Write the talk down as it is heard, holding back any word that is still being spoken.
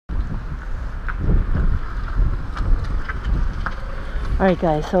Alright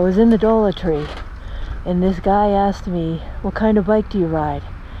guys, so I was in the Dollar Tree and this guy asked me, what kind of bike do you ride?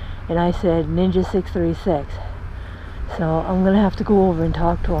 And I said, Ninja 636. So I'm gonna have to go over and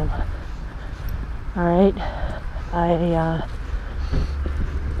talk to him. Alright, I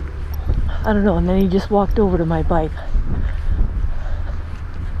don't know, and then he just walked over to my bike.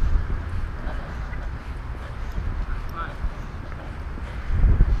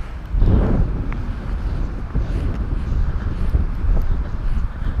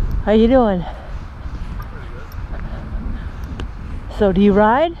 How you doing? So do you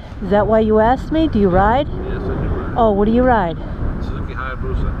ride? Is that why you asked me? Do you ride? Yes, I do ride. Oh, what do you ride? Suzuki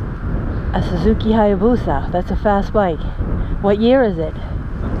Hayabusa. A Suzuki Hayabusa. That's a fast bike. What year is it?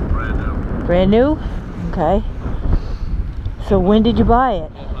 Brand new. Brand new? Okay. So when did you buy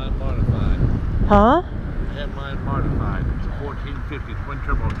it? I had mine modified. Huh? I had mine modified. It's a 1450 twin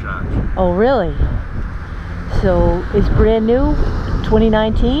turbocharged. Oh, really? So it's brand new,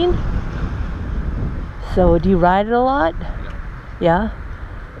 2019? So do you ride it a lot? Yeah. Yeah?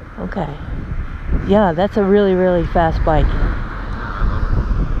 Okay. Yeah, that's a really, really fast bike. I love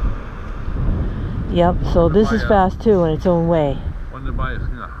it. Yep, so this is fast too in its own way. I wanted to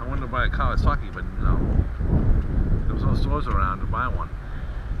buy a Kawasaki, but there was no stores around to buy one.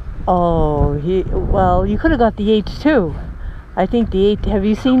 Oh, well, you could have got the H2. I think the H, have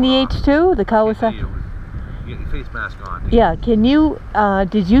you seen the H2? The Kawasaki? You get your face mask on. Yeah, can you,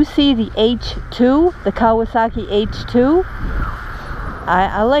 did you see the H2? The Kawasaki H2?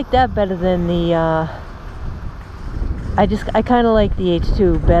 I like that better than the, I kind of like the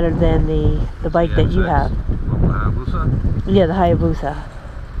H2 better than the bike that you have. Hayabusa? Yeah, the Hayabusa.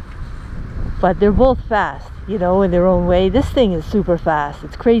 But they're both fast, you know, in their own way. This thing is super fast.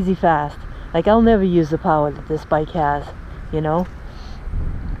 It's crazy fast. Like, I'll never use the power that this bike has, you know.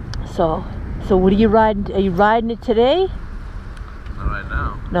 So what are you riding? Are you riding it today? Not right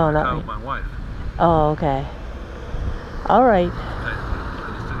now. No, not right. right. My wife. Oh, okay. All right. I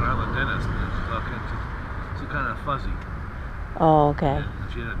just took her out to the dentist and she's kind of fuzzy. Oh, okay.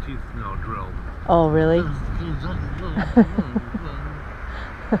 And she had her teeth, drilled. Oh, really? I was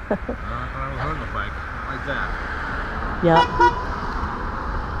on the bike like that. Yeah.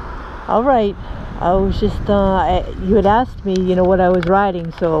 All right. I was just, you had asked me, what I was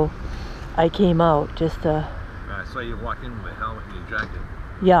riding, so I came out just to... I saw you walk in with a helmet and your jacket.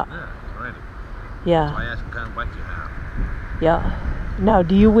 Yeah. Yeah, it's ready. Yeah. So I asked what kind of bike you have. Yeah. Now,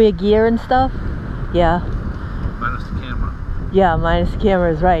 do you wear gear and stuff? Yeah. Minus the camera. Yeah, minus the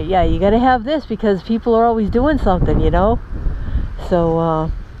camera is right. Yeah, you gotta have this because people are always doing something, So,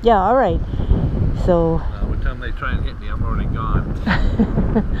 yeah, all right. So... by the time they try and hit me, I'm already gone.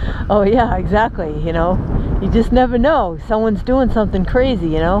 Oh, yeah, exactly, You just never know. Someone's doing something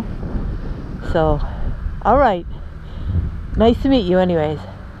crazy, So, all right. Nice to meet you anyways. Is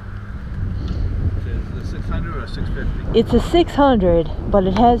it a 600 or a 650? It's a 600, but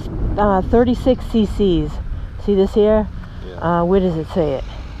it has 36 cc's. See this here? Yeah. Where does it say it?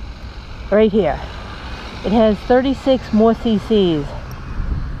 Right here. It has 36 more cc's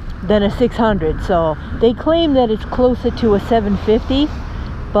than a 600. So they claim that it's closer to a 750,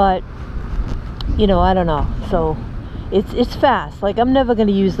 but I don't know. So it's fast. Like, I'm never going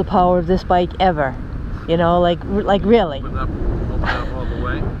to use the power of this bike ever. Like really. Open up all the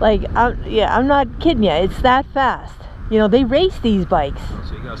way? Like, I'm not kidding you. It's that fast. They race these bikes. Oh,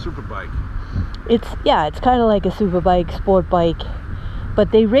 so you got a super bike. It's kind of like a super bike, sport bike.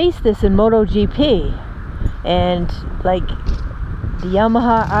 But they race this in MotoGP. And, like, the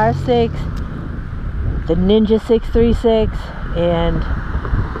Yamaha R6, the Ninja 636, and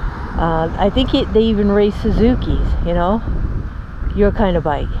I think they even race Suzuki's, your kind of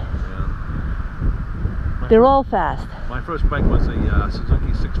bike. Yeah. They're all fast. My first bike was a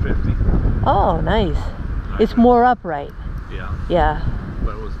Suzuki 650. Oh, nice. It's more upright. Yeah. Yeah.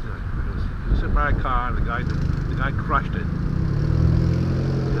 But it was sitting by a car, the guy crushed it.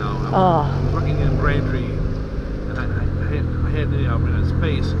 I was working in Braintree, and I hit in his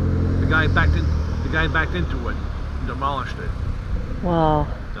face. The guy backed into it and demolished it. Wow.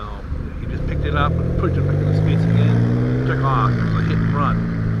 So he just picked it up and pushed it back in his face again, took off. It was a hit and run.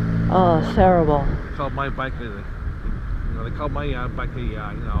 Oh, it's terrible. They called my bike, they called my bike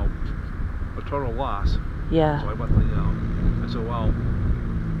a total loss. Yeah. So I went, I said, well,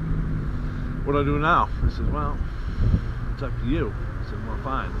 what do I do now? I said, well, it's up to you. I said, well,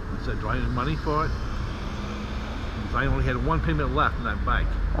 fine. I said, do I need money for it? Because I only had one payment left in that bike.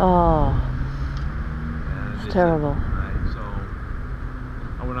 Oh, And it's terrible. Right, so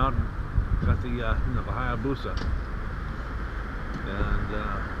I went out and got the Hayabusa,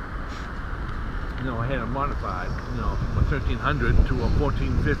 and you know, I had it modified, you know, from a 1300 to a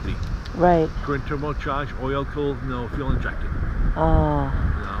 1450. Right. Twin turbocharged, oil cooled, you know, fuel injected. Oh.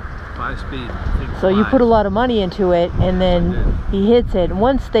 You know, 5-speed. So you put a lot of money into it, and then he hits it. And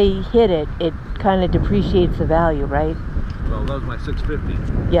once they hit it, it kind of depreciates the value, right? Well, that was my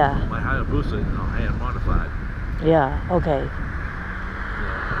 650. Yeah. My Hayabusa, you know, I had it modified. Yeah. Okay.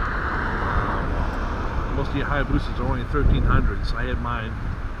 Most of your Hayabusas are only 1300s. I had mine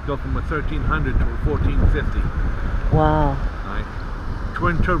go from a 1300 to a 1450. Wow. Right?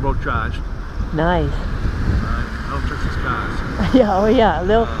 Twin turbocharged. Nice. I don't trust these cars. Yeah. Oh yeah.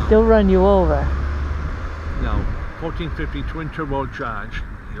 They'll run you over. No, 1450 twin turbocharged.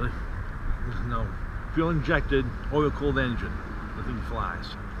 You know, fuel injected, oil cooled engine. The thing flies.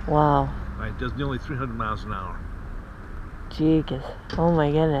 Wow. Right? Does nearly 300 miles an hour. Jeez. Oh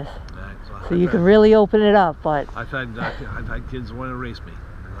my goodness. Right? So you can really open it up, but I've had kids who want to race me.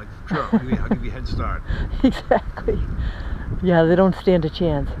 I'm like, sure, I'll give you a head start. exactly. Yeah, they don't stand a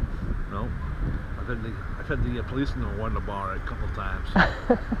chance. No, I've had the policeman want to borrow it a couple of times.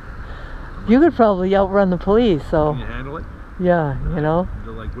 You could probably outrun the police, so. Can you handle it? Yeah, you know.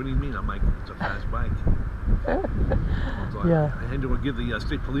 They're like, what do you mean? I'm like, it's a fast bike. So Yeah. I had to give the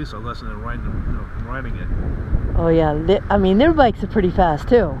state police a lesson in riding it. Oh yeah, I mean their bikes are pretty fast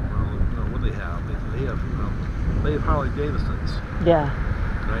too. Well, you know what they have? They have, you know, they have Harley Davidsons. Yeah.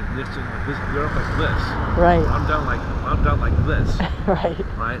 Right. They're up like this. Right. I'm down like this. Right.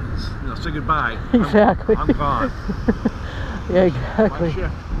 Right. You know, say goodbye. Exactly. I'm gone. Yeah, exactly. My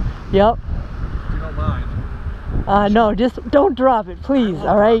shift. Yep. If you don't mind. No, just don't drop it, please.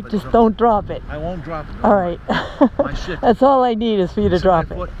 All right, just don't drop it. I won't drop it. All right. My shift. That's all I need is for you to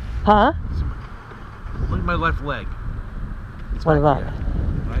drop it. Huh? Look at my left leg. It's What back about here.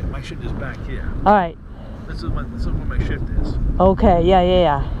 Right, my shift is back here. All right. This is where my shift is. Okay.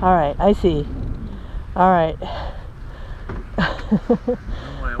 Yeah. All right. I see. All right.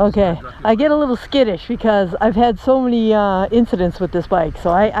 Okay. I get a little skittish because I've had so many incidents with this bike,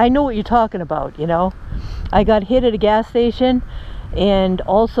 so I know what you're talking about. You know, I got hit at a gas station, and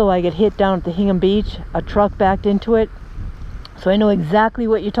also I got hit down at the Hingham Beach. A truck backed into it, so I know exactly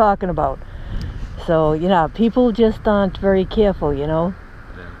what you're talking about. So, you know, people just aren't very careful, you know.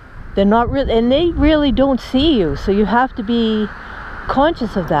 They're not really, and they really don't see you, so you have to be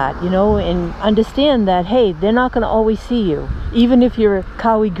conscious of that, you know, and understand that, hey, they're not going to always see you, even if you're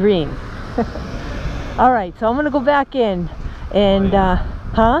Kawi green. All right, so I'm going to go back in, and,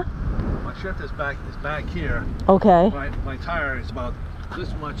 huh? My shift is back here. Okay. My tire is about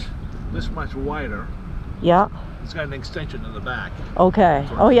this much wider. Yeah. It's got an extension in the back. Okay.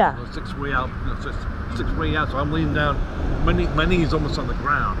 So Oh, yeah. 6 way out, six way out, so I'm leaning down, my knee's almost on the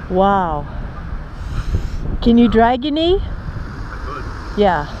ground. Wow. Can you drag your knee? I could.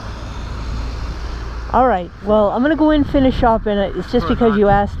 Yeah. All right. Well, I'm going to go in and finish shopping. It's just because you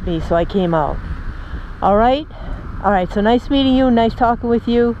asked me, so I came out. All right? All right. So nice meeting you. Nice talking with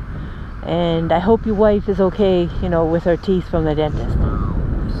you. And I hope your wife is okay, you know, with her teeth from the dentist.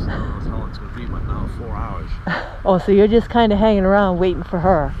 That's how it's going to be, but now 4 hours. Oh, so you're just kind of hanging around waiting for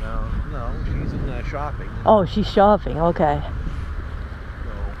her. No, she's in shopping. Oh, she's shopping. Okay.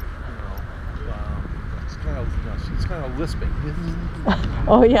 So, she's kind of lisping.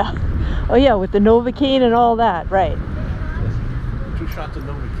 Oh, yeah. Oh, yeah, with the Novocaine and all that. Right. 2 shots of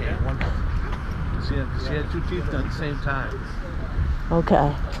Novocaine. She had 2 teeth done at the same time.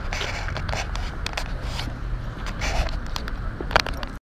 Okay.